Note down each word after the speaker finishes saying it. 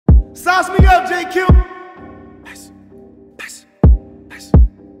Sauce me up, JQ. Peso, peso, peso,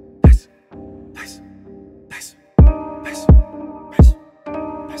 peso, peso, peso, peso, peso,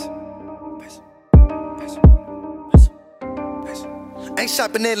 peso, peso, peso, peso. Ain't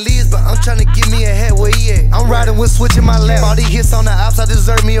shopping at Lee's, but I'm tryna get me a hat where he at. I'm riding with switch in my lap. All these hits on the ops, I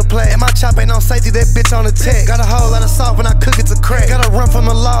deserve me a play. And my chop ain't on safety, that bitch on the tech. Got a whole lot of salt when I cook it to crack. Gotta run from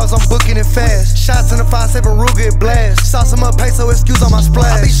the laws, I'm booking it fast. Shots in the 5-7 Ruger, it blast. Sauce them up, peso, excuse on my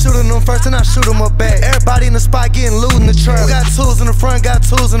splash. I be shooting them first and I shoot them up back. Everybody in the spot getting loot in the trap. We got tools in the front, got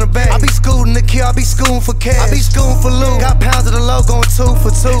tools in the back. I be scooting the kill, I be scooting for cash. I be scooting for loot. Got pounds of the low going 2 for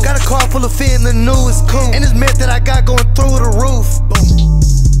 2. Got a car full of fit and the new is cool. And this myth that I got going through the roof. Boom.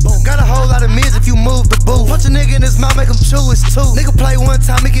 Got a whole lot of mids if you move the booth. Punch a nigga in his mouth, make him chew his tooth. Nigga play one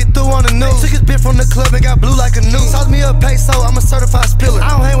time, he get through on the news. Took his bitch from the club and got blue like a noose. Sauce me up, peso, I'm a certified spiller.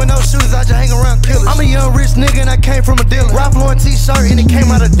 I don't hang with no shooters, I just hang around killers. I'm a young rich nigga and I came from a dealer. Ralph Lauren t-shirt and it came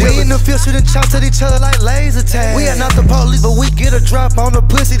out of dealers. We in the field shooting chops at each other like laser tag. We are not the police, but we get a drop on the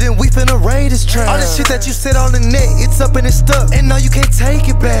pussy, then we finna raid this trap. All this shit that you said on the net, it's up and it's stuck. And no, you can't take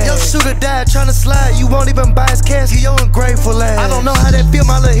it back. Your shooter died tryna slide, you won't even buy his casket, you're ungrateful ass. I don't know how that feel,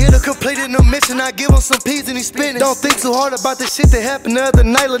 my little hitter completed the mission. I give him some peas and he spinning. Don't think too hard about the shit that happened the other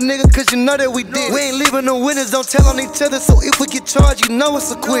night, little nigga, cause you know that we did. We ain't leaving no winners, don't tell on each other, so if we get charged, you know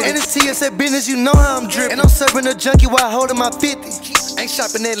it's a quit. And it's TSA business, you know how I'm dripping. And I'm serving a junkie while holding my 50. Ain't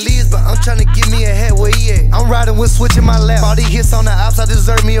shopping at Lee's, but I'm tryna get me a hat where he at. I'm riding with switch in my lap. All these hits on the ops, I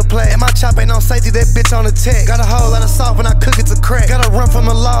deserve me a play. And my chop ain't on safety, that bitch on the tech. Got a whole lot of salt when I cook it to crack. Gotta run from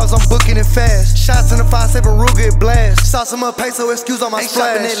the laws, I'm booking it fast. Shots in the 5-7 Ruger, it blast. Sauce them up, peso, excuse on my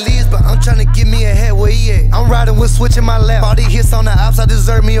splash. Ain't shopping at Lee's, but I'm tryna get me a hat where he at. I'm riding with switch in my lap. All these hits on the ops, I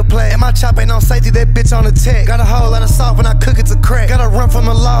deserve me a play. And my chop ain't on safety, that bitch on the tech. Got a whole lot of salt when I cook it to crack. Gotta run from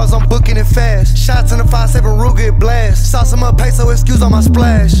the laws, I'm booking it fast. Shots in the 5-7 Ruger, it blast. Sauce them up, peso, excuse on my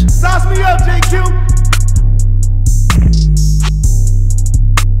splash. Sauce me up, JQ.